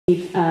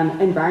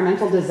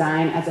environmental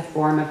design as a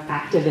form of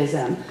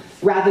activism,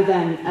 rather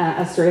than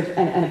a sort of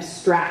an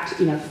abstract,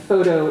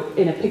 photo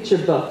in a picture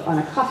book on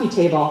a coffee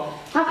table.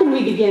 How can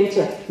we begin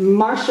to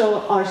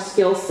marshal our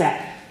skill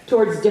set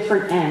towards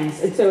different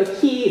ends? And so a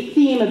key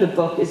theme of the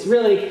book is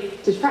really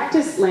to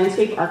practice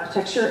landscape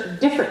architecture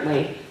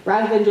differently,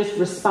 rather than just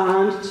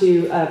respond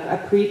to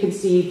a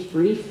preconceived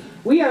brief.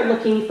 We are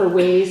looking for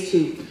ways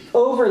to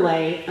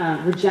overlay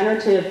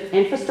regenerative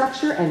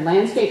infrastructure and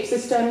landscape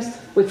systems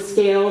with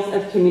scales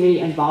of community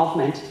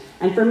involvement.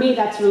 And for me,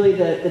 that's really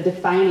the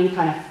defining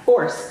kind of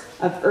force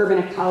of urban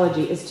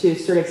ecology, is to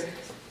sort of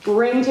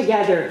bring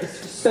together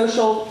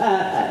social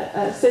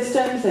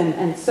systems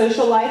and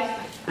social life,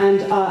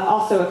 and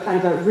also a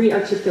kind of a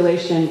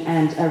re-articulation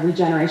and a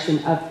regeneration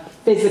of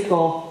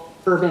physical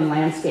urban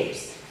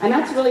landscapes. And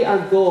that's really our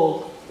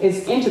goal,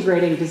 is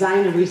integrating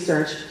design and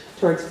research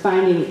towards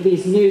finding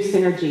these new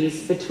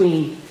synergies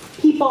between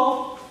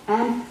people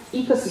and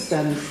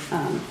ecosystems.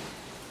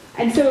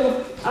 And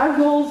so our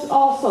goals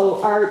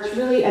also are to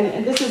really,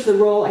 and this is the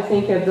role, I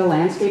think, of the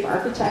landscape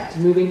architect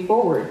moving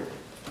forward.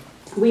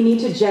 We need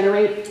to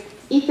generate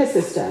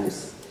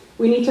ecosystems.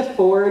 We need to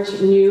forge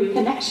new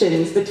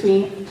connections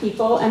between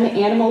people and the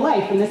animal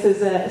life. And this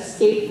is a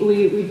SCAPE.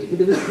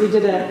 We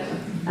did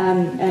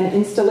an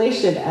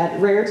installation at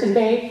Raritan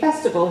Bay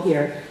Festival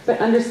here, but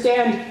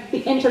understand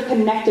the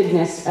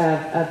interconnectedness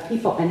of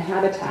people and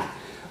habitat.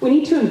 We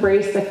need to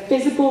embrace the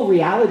physical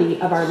reality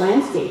of our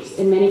landscapes,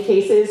 in many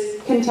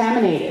cases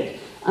contaminated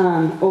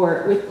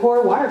or with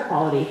poor water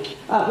quality.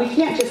 We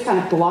can't just kind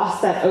of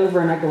gloss that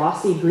over in a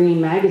glossy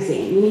green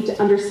magazine. We need to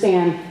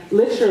understand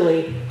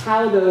literally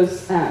how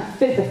those,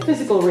 the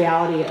physical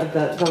reality of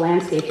the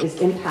landscape is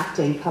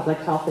impacting public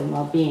health and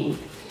well-being.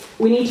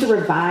 We need to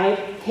revive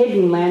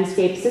hidden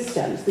landscape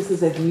systems. This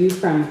is a view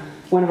from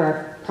one of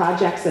our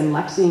projects in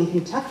Lexington,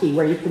 Kentucky,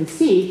 where you can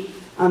see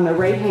on the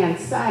right-hand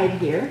side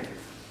here,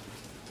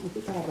 I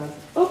think I have a,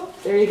 oh,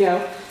 there you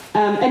go.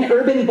 And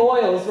urban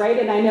boils, right?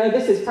 And I know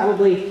this is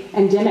probably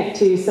endemic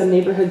to some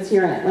neighborhoods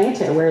here in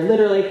Atlanta, where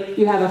literally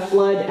you have a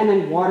flood and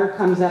then water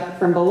comes up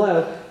from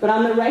below. But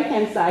on the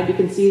right-hand side, you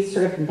can see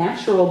sort of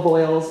natural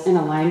boils in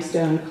a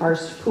limestone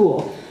karst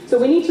pool. So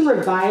we need to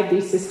revive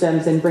these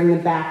systems and bring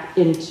them back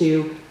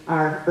into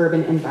our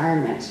urban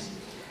environment.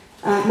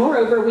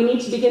 Moreover, we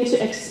need to begin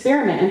to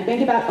experiment and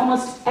think about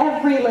almost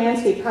every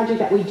landscape project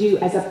that we do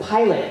as a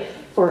pilot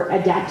for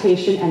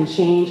adaptation and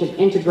change and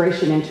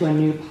integration into a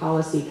new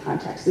policy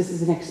context. This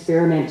is an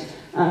experiment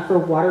for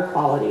water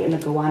quality in the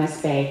Gowanus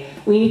Bay.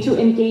 We need to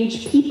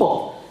engage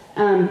people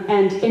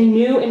and in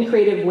new and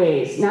creative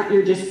ways, not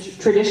your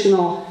just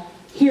traditional,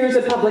 here's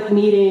a public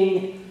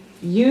meeting,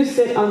 you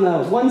sit on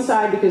the one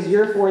side because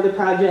you're for the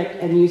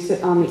project, and you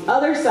sit on the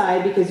other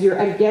side because you're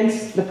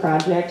against the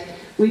project.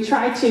 We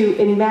try to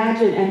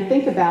imagine and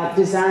think about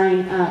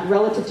design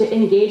relative to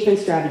engagement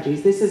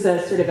strategies. This is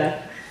a sort of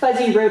a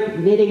fuzzy rope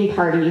knitting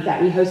party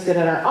that we hosted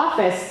at our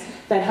office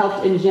that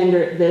helped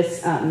engender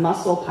this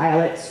muscle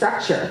pilot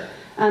structure.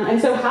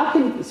 And so how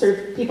can sort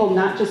of people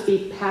not just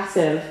be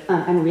passive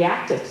and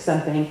reactive to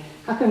something,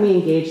 how can we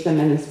engage them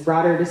in this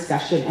broader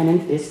discussion and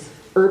in this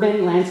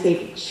urban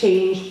landscape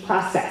change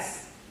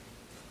process?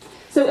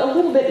 So a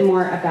little bit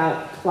more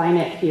about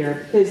climate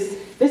here, because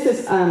this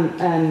is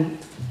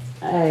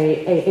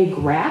a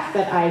graph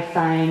that I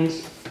find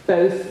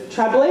both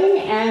troubling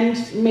and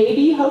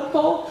maybe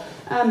hopeful.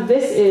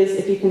 This is,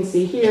 if you can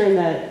see here in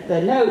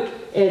the note,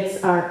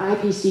 it's our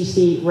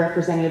IPCC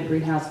representative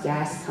greenhouse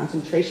gas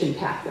concentration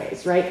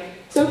pathways, right?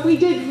 So if we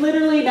did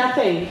literally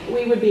nothing,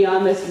 we would be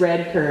on this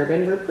red curve,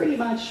 and we're pretty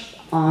much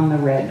on the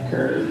red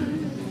curve.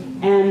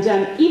 And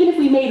even if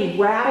we made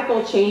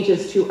radical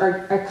changes to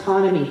our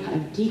economy,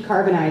 kind of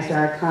decarbonized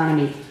our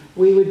economy,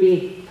 we would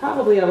be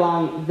probably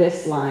along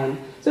this line.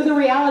 So the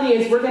reality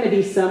is we're going to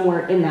be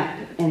somewhere in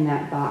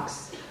that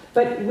box.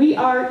 But we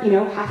are,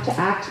 have to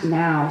act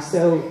now.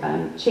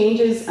 So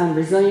changes on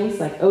resilience,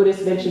 like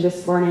Otis mentioned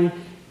this morning,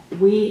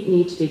 we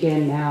need to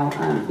begin now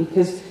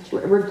because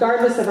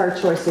regardless of our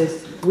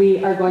choices,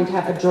 we are going to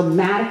have a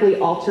dramatically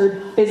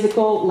altered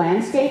physical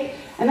landscape.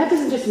 And that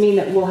doesn't just mean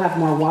that we'll have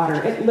more water.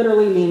 It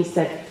literally means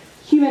that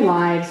human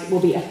lives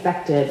will be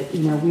affected.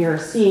 We are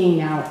seeing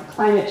now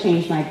climate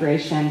change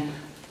migration,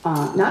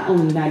 not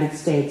only in the United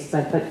States,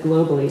 but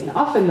globally. And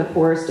often the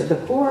poorest of the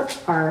poor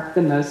are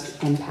the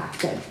most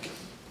impacted.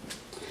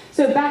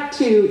 So back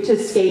to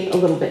SCAPE a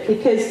little bit,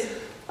 because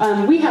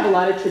we have a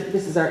lot of,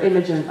 this is our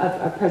image of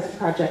a present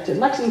project in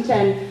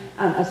Lexington,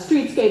 a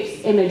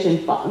streetscapes image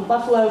in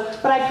Buffalo,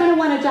 but I kind of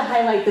wanted to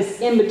highlight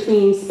this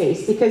in-between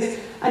space, because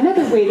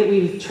another way that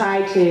we've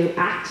tried to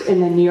act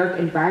in the New York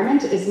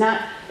environment is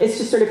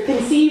to sort of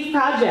conceive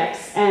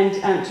projects and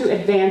to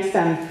advance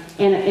them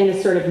in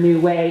a sort of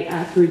new way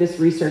through this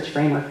research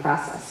framework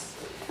process.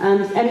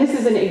 And this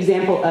is an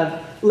example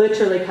of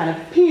literally kind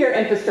of pier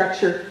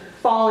infrastructure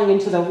falling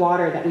into the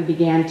water that we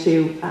began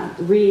to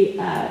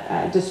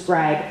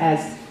describe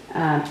as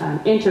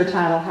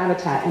intertidal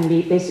habitat, and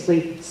we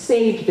basically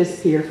saved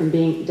this pier from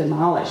being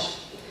demolished.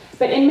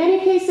 But in many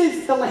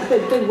cases,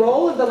 the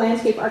role of the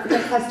landscape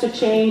architect has to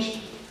change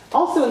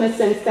Also in the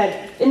sense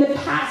that in the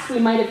past we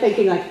might have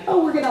thinking like,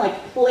 oh, we're gonna like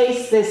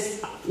place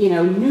this,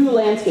 new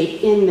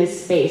landscape in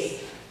this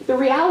space. But the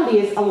reality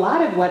is a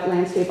lot of what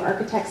landscape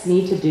architects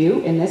need to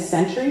do in this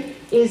century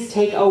is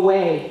take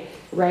away,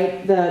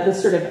 right, the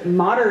sort of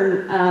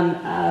modern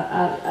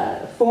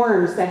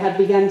forms that have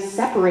begun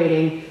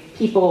separating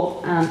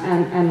people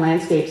and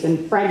landscapes and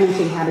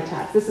fragmenting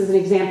habitats. This is an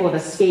example of a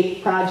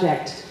SCAPE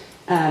project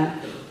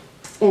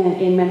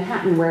in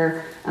Manhattan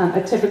where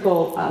a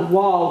typical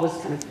wall was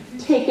kind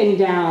of taken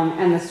down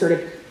and the sort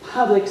of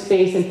public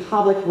space and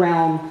public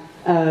realm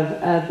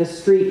of the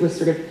street was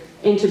sort of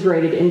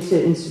integrated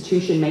into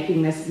institution,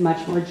 making this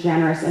much more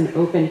generous and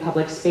open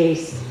public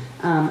space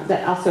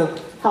that also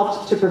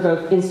helped to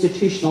provoke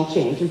institutional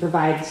change and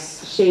provide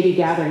shady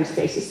gathering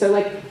spaces. So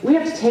we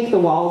have to take the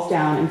walls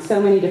down in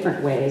so many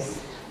different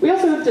ways. We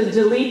also have to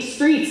delete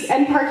streets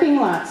and parking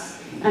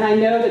lots. And I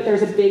know that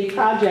there's a big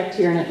project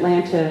here in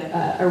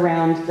Atlanta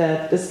around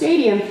the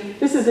stadium.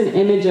 This is an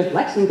image of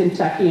Lexington,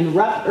 Kentucky, and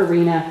Rupp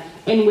Arena,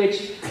 in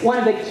which one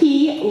of the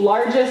key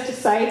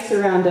largest sites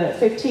around a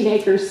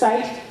 15-acre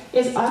site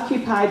is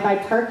occupied by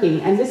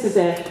parking. And this is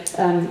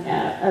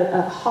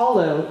a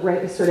hollow,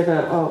 right, sort of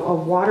a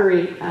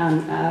watery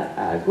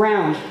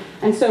ground.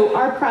 And so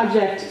our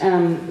project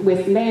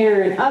with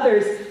Mayor and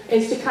others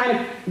is to kind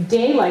of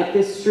daylight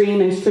this stream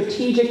in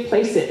strategic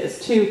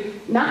places, to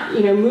not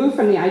move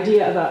from the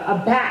idea of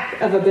a back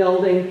of a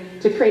building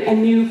to create a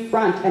new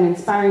front, an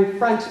inspiring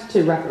front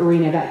to Rupp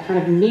Arena that kind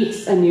of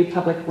meets a new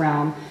public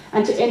realm,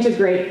 and to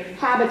integrate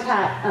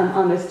habitat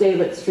on this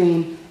daylit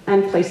stream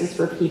and places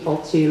for people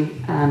to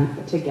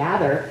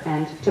gather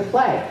and to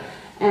play.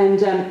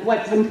 And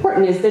what's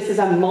important is this is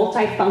a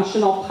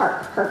multifunctional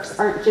park. Parks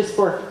aren't just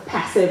for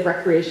passive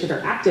recreation or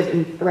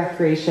active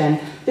recreation.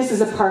 This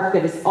is a park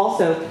that is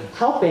also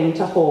helping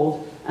to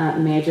hold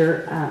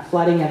major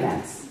flooding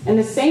events. In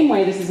the same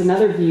way, this is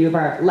another view of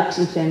our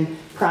Lexington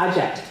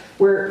project.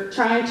 We're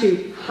trying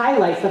to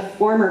highlight the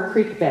former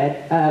creek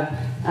bed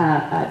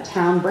of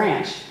Town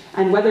Branch.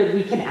 And whether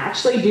we can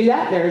actually do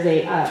that, there's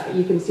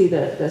you can see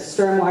the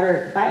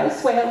stormwater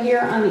bioswale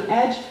here on the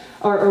edge,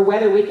 or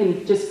whether we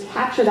can just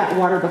capture that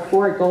water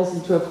before it goes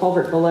into a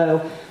culvert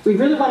below. We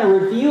really want to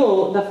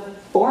reveal the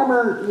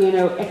former,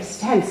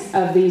 extents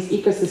of these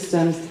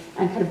ecosystems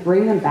and kind of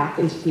bring them back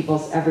into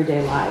people's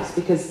everyday lives,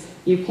 because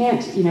you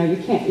can't,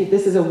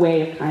 this is a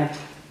way of kind of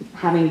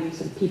having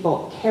some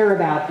people care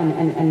about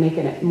and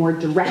making a more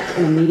direct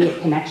and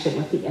immediate connection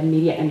with the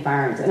immediate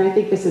environs. And I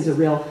think this is a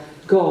real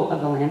goal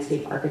of the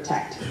landscape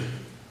architect.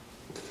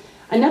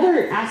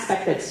 Another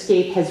aspect that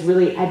SCAPE has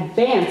really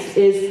advanced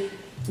is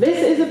this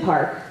is a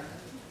park,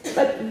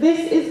 but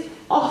this is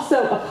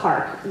also a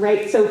park,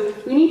 right? So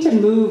we need to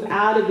move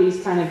out of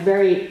these kind of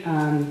very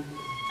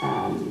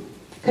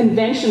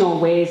conventional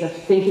ways of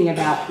thinking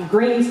about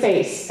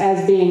Greenspace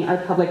as being our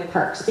public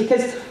parks,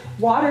 because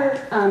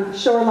water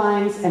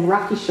shorelines and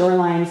rocky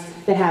shorelines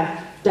that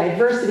have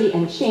diversity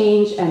and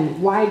change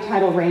and wide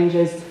tidal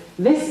ranges,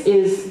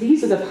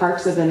 these are the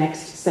parks of the next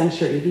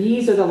century.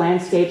 These are the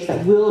landscapes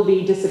that will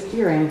be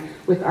disappearing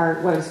with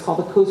our, what is called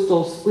the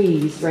coastal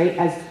squeeze, right?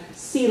 As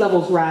sea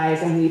levels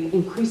rise and we've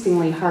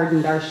increasingly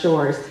hardened our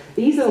shores.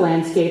 These are the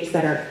landscapes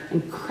that are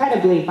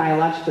incredibly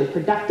biologically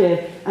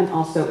productive and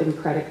also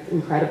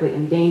incredibly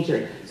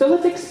endangered. So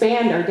let's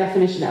expand our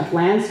definition of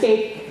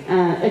landscape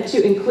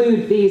to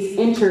include these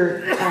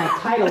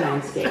intertidal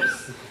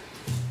landscapes.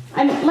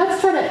 And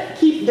let's try to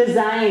keep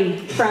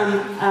design from,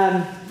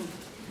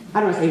 I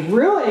don't want to say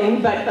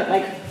ruining, but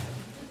like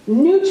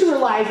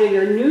neutralizing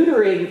or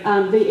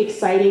neutering the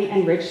exciting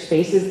and rich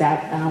spaces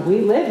that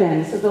we live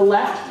in. So the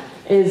left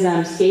is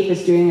SCAPE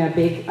is doing a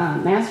big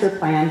master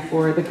plan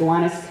for the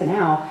Gowanus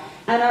Canal,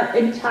 and our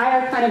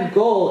entire kind of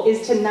goal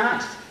is to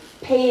not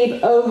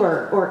pave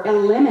over or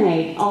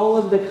eliminate all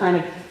of the kind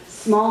of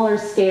smaller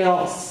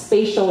scale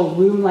spatial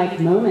room-like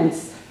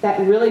moments that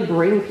really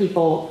bring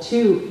people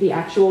to the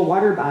actual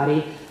water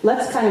body.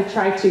 Let's kind of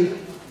try to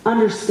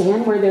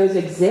understand where those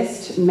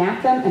exist,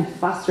 map them, and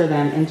foster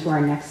them into our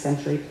next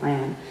century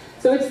plan.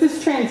 So it's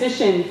this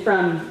transition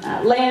from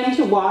land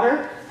to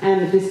water,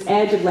 and this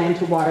edge of land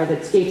to water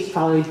that SCAPE's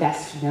probably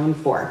best known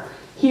for.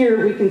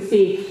 Here we can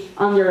see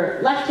on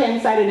your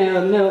left-hand side, I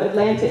know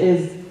Atlanta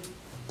is,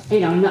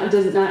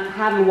 does not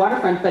have a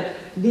waterfront, but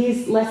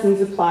these lessons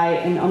apply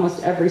in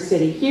almost every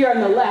city. Here on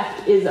the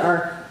left is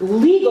our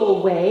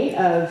legal way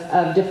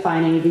of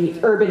defining the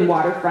urban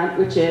waterfront,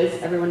 which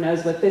is, everyone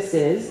knows what this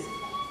is,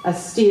 a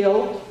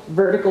steel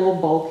vertical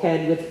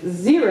bulkhead with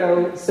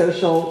zero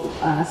social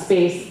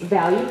space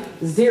value,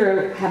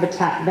 zero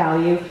habitat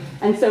value.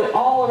 And so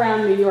all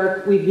around New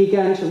York, we've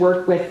begun to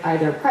work with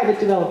either private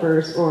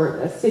developers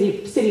or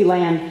city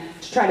land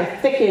to try to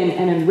thicken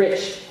and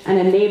enrich and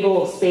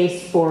enable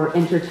space for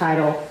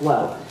intertidal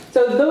flow.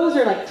 So those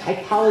are like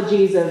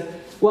typologies of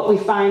what we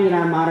find in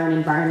our modern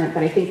environment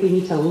that I think we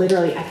need to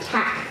literally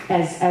attack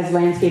as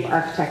landscape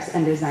architects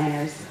and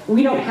designers.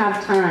 We don't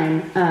have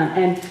time,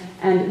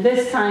 and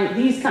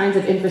these kinds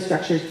of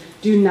infrastructures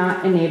do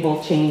not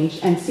enable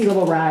change, and sea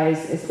level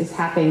rise is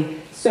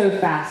happening so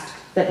fast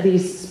that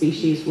these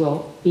species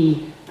will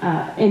be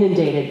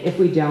inundated if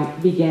we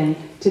don't begin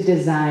to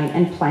design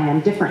and plan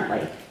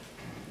differently.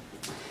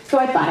 So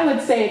I thought I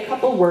would say a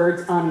couple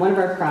words on one of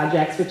our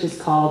projects, which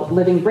is called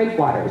Living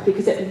Breakwaters,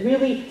 because it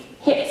really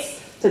hits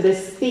to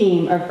this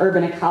theme of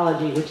urban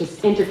ecology, which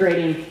is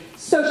integrating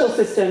social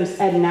systems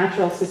and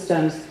natural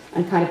systems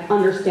and kind of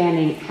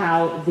understanding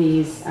how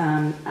these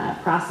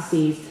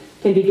processes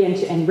can begin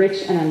to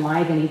enrich and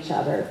enliven each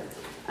other.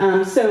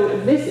 So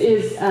this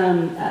is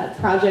a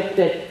project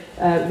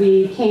that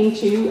we came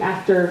to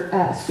after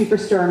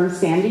Superstorm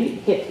Sandy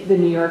hit the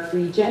New York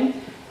region.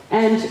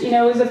 And you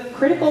know, it was a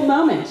critical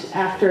moment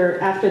after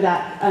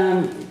that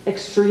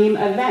extreme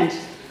event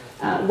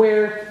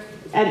where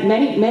at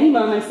many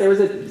moments there was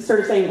a sort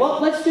of saying,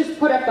 well, let's just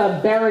put up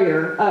a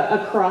barrier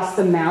across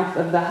the mouth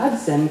of the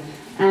Hudson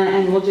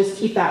and we'll just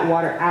keep that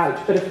water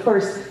out. But of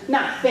course,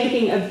 not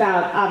thinking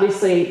about,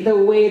 obviously, the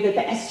way that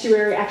the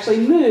estuary actually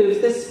moves,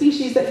 the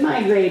species that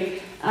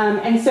migrate.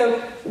 And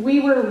so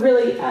we were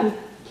really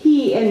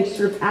key in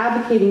sort of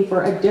advocating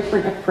for a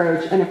different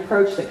approach, an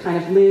approach that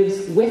kind of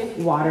lives with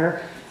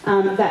water,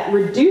 that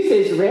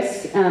reduces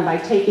risk by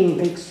taking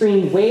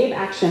extreme wave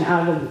action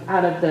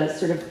out of the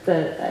sort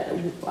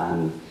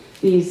of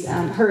these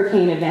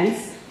hurricane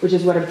events, which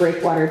is what a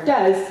breakwater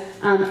does,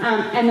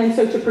 and then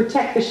so to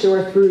protect the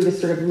shore through this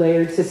sort of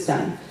layered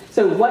system.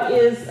 So what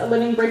is a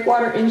living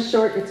breakwater? In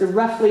short, it's a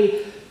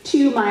roughly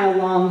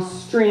 2-mile-long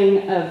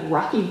string of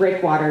rocky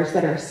breakwaters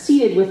that are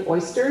seeded with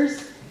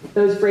oysters.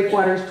 Those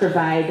breakwaters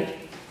provide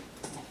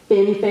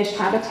finfish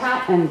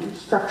habitat and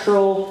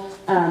structural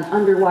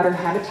underwater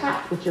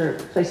habitat, which are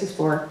places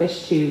for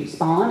fish to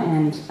spawn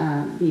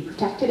and be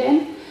protected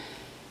in.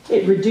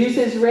 It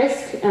reduces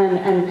risk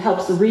and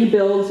helps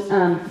rebuild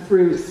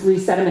through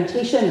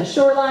resedimentation the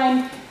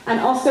shoreline. And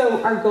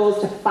also our goal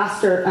is to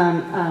foster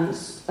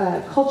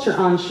culture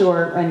on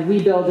shore and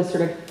rebuild this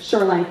sort of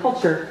shoreline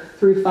culture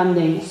through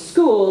funding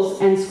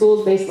schools and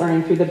schools-based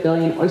learning through the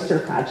Billion Oyster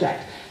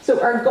Project. So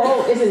our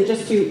goal isn't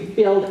just to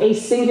build a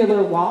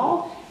singular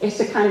wall, it's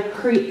to kind of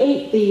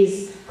create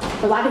these,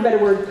 for lack of a better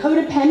word,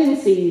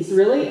 codependencies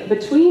really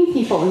between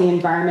people and the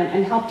environment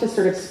and help to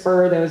sort of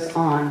spur those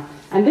on.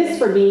 And this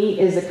for me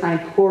is a kind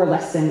of core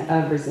lesson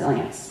of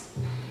resilience.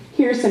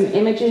 Here's some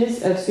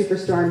images of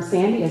Superstorm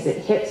Sandy as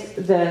it hit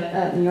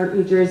the New York,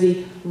 New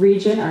Jersey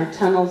region. Our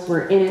tunnels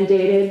were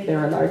inundated, there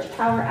were large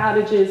power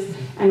outages,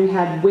 and we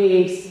had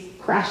waves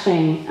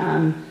crashing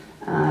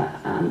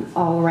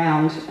all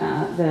around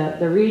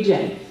the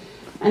region.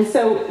 And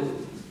so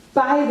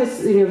by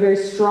this very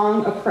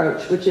strong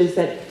approach, which is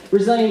that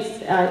resilience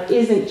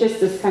isn't just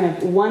this kind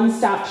of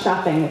one-stop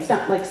shopping. It's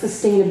not like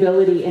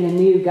sustainability in a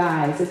new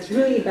guise. It's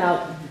really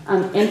about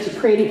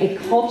creating a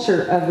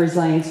culture of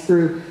resilience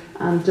through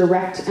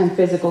direct and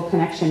physical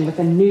connection with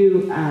a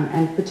new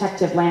and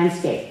protective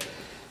landscape.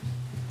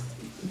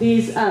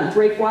 These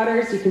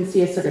breakwaters, you can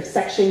see a sort of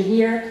section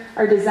here,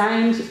 are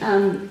designed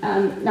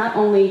not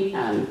only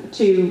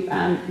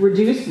to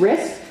reduce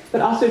risk,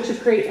 but also to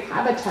create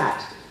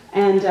habitat.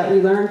 And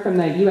we learned from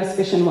the U.S.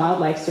 Fish and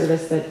Wildlife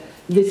Service that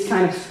this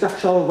kind of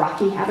structural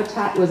rocky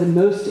habitat was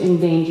most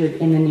endangered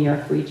in the New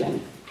York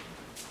region.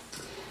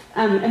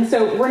 And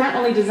so we're not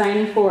only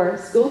designing for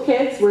school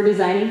kids, we're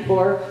designing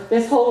for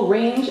this whole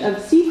range of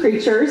sea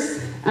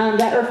creatures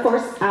that are, of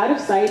course, out of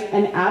sight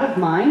and out of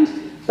mind,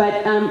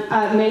 but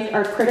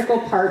are critical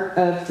part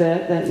of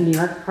the New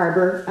York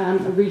Harbor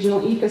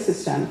regional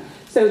ecosystem.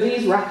 So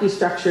these rocky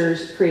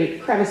structures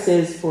create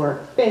crevices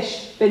for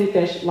fish,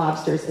 finfish,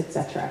 lobsters,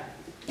 etc.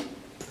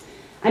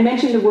 I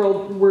mentioned the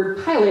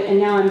word pilot, and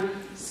now I'm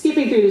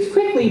skipping through this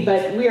quickly,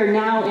 but we are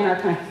now in our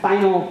kind of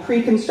final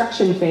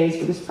pre-construction phase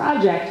for this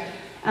project.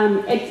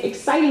 It's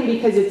exciting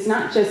because it's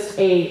not just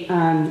a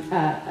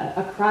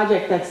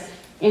project that's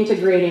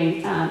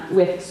integrating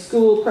with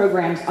school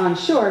programs on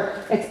shore.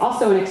 It's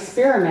also an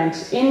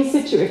experiment, in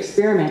situ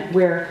experiment,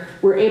 where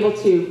we're able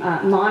to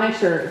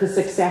monitor the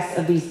success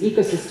of these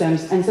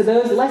ecosystems, and so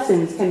those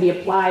lessons can be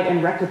applied and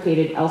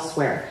replicated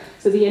elsewhere.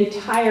 So the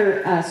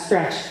entire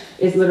stretch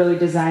is literally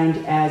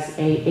designed as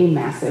a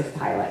massive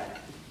pilot.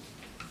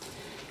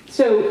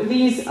 So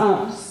these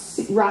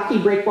rocky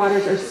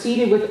breakwaters are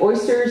seeded with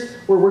oysters.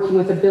 We're working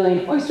with the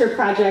Billion Oyster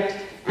Project,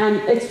 and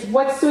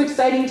what's so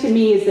exciting to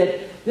me is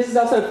that this is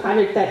also a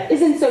project that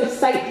isn't so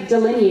site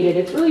delineated.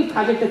 It's really a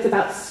project that's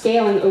about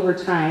scaling over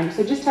time.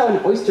 So just how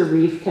an oyster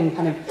reef can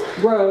kind of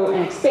grow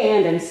and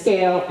expand and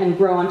scale and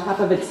grow on top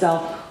of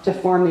itself to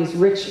form these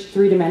rich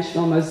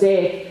three-dimensional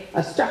mosaic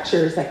of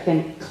structures that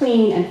can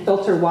clean and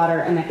filter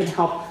water and that can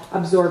help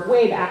absorb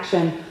wave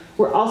action.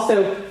 We're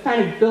also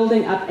kind of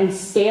building up and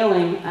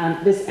scaling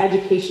this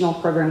educational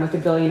program with the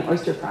Billion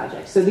Oyster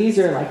Project. So these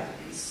are like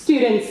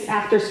students,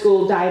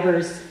 after-school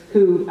divers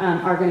who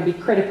are going to be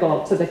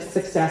critical to the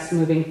success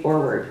moving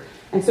forward.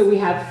 And so we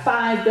have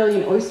 5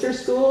 billion oyster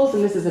schools,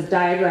 and this is a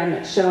diagram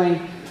that's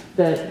showing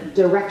the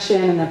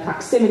direction and the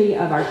proximity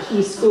of our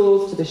key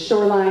schools to the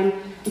shoreline.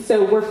 And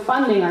so we're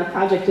funding, our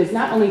project is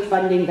not only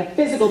funding the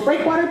physical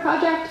breakwater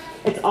project,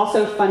 it's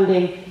also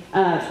funding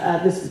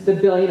the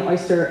Billion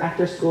Oyster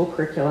after-school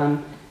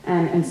curriculum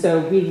And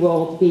so we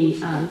will be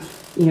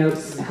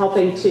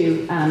helping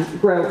to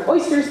grow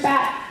oysters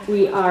back.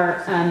 We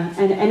are,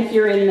 and if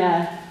you're in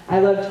I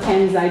loved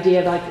Ken's idea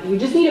of like, you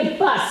just need a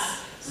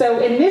bus. So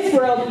in this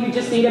world, you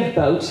just need a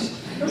boat.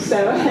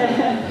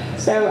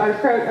 So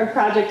our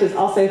project is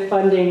also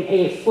funding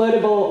a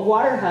floatable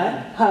water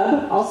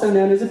hub, also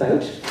known as a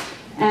boat.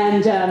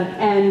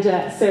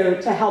 So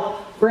to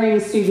help bring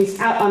students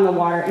out on the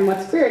water. And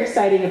what's very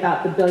exciting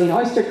about the Billion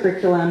Oyster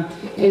curriculum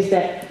is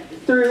that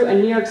through a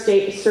New York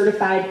State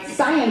certified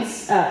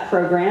science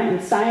program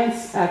and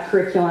science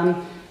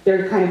curriculum,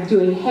 they're kind of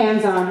doing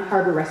hands-on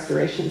harbor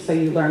restoration. So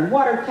you learn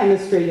water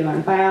chemistry, you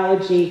learn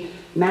biology,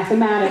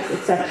 mathematics,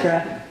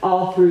 etc.,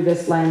 all through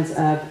this lens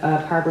of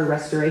harbor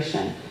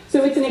restoration.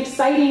 So it's an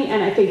exciting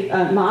and I think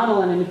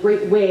model and a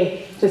great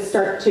way to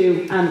start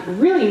to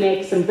really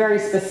make some very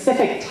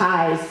specific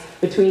ties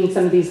between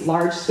some of these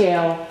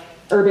large-scale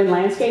urban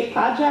landscape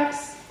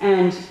projects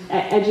and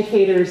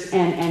educators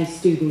and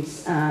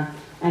students.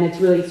 And it's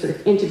really sort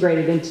of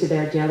integrated into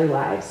their daily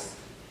lives.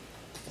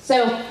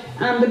 So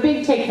the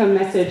big take-home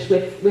message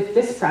with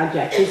this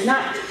project is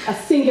not a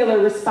singular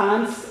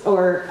response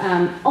or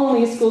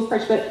only a school's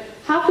approach, but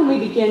how can we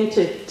begin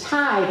to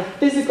tie the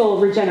physical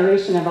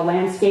regeneration of a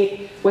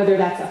landscape, whether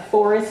that's a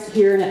forest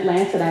here in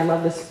Atlanta, and I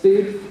love this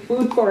food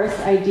forest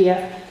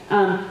idea,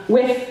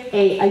 with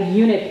a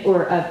unit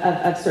or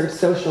of sort of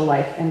social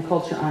life and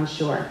culture on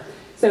shore.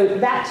 So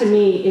that to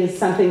me is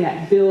something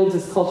that builds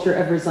this culture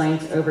of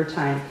resilience over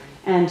time.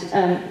 And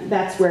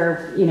that's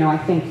where, I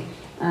think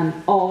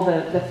all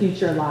the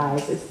future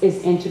lies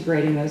is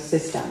integrating those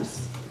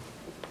systems.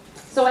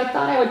 So I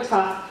thought I would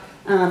talk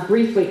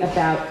briefly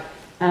about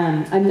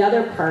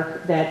another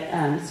park that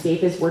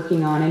SCAPE is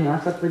working on in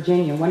Norfolk,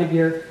 Virginia, one of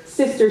your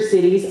sister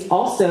cities,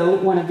 also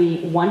one of the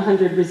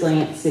 100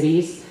 resilient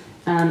cities,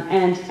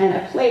 and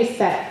a place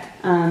that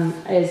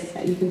is,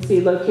 you can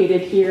see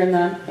located here in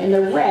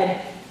the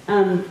red,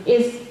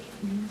 is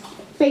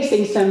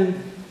facing some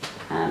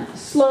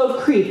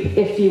slow creep,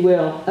 if you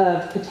will,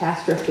 of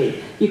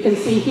catastrophe. You can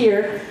see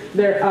here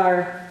there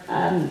are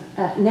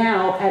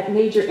now at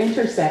major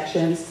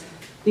intersections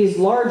these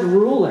large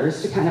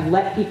rulers to kind of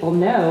let people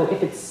know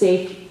if it's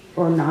safe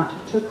or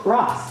not to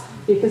cross,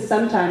 because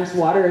sometimes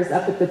water is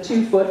up at the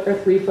 2-foot or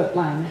 3-foot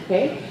line,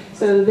 okay?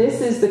 So this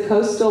is the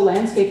coastal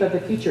landscape of the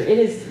future. It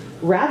is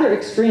rather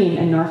extreme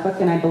in Norfolk,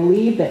 and I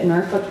believe that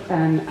Norfolk,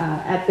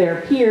 at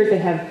their piers, they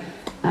have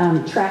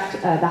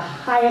tracked the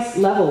highest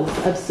levels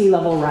of sea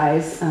level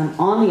rise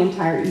on the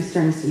entire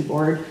eastern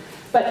seaboard.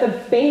 But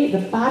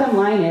the bottom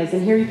line is,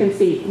 and here you can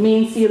see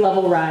mean sea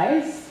level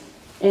rise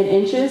in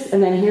inches,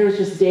 and then here's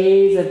just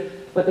days of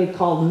what they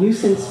call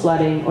nuisance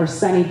flooding or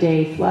sunny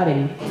day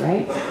flooding,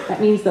 right?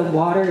 That means the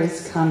water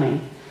is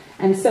coming.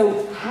 And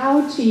so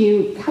how can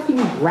you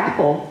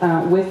grapple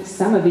with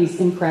some of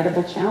these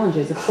incredible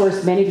challenges? Of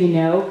course, many of you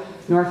know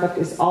Norfolk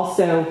is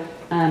also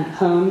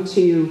home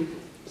to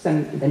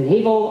the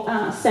Naval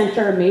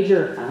Center,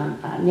 major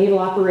naval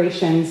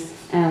operations,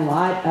 and a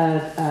lot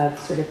of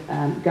sort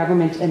of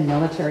government and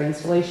military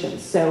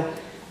installations. So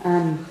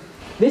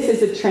this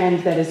is a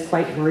trend that is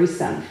quite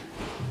worrisome.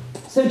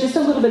 So just a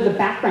little bit of the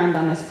background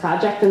on this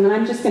project, and then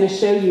I'm just going to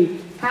show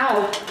you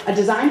how a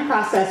design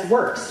process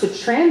works to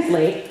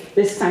translate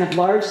this kind of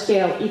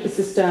large-scale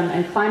ecosystem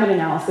and climate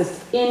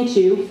analysis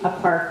into a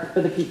park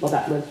for the people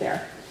that live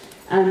there.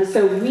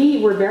 So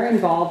we were very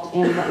involved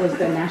in what was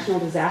the National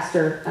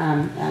Disaster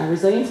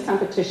Resilience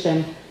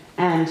Competition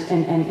and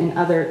in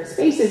other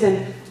spaces,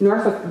 and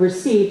Norfolk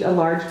received a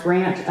large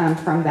grant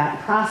from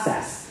that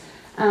process.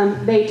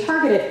 They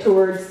targeted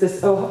towards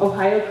this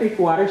Ohio Creek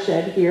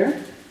watershed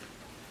here.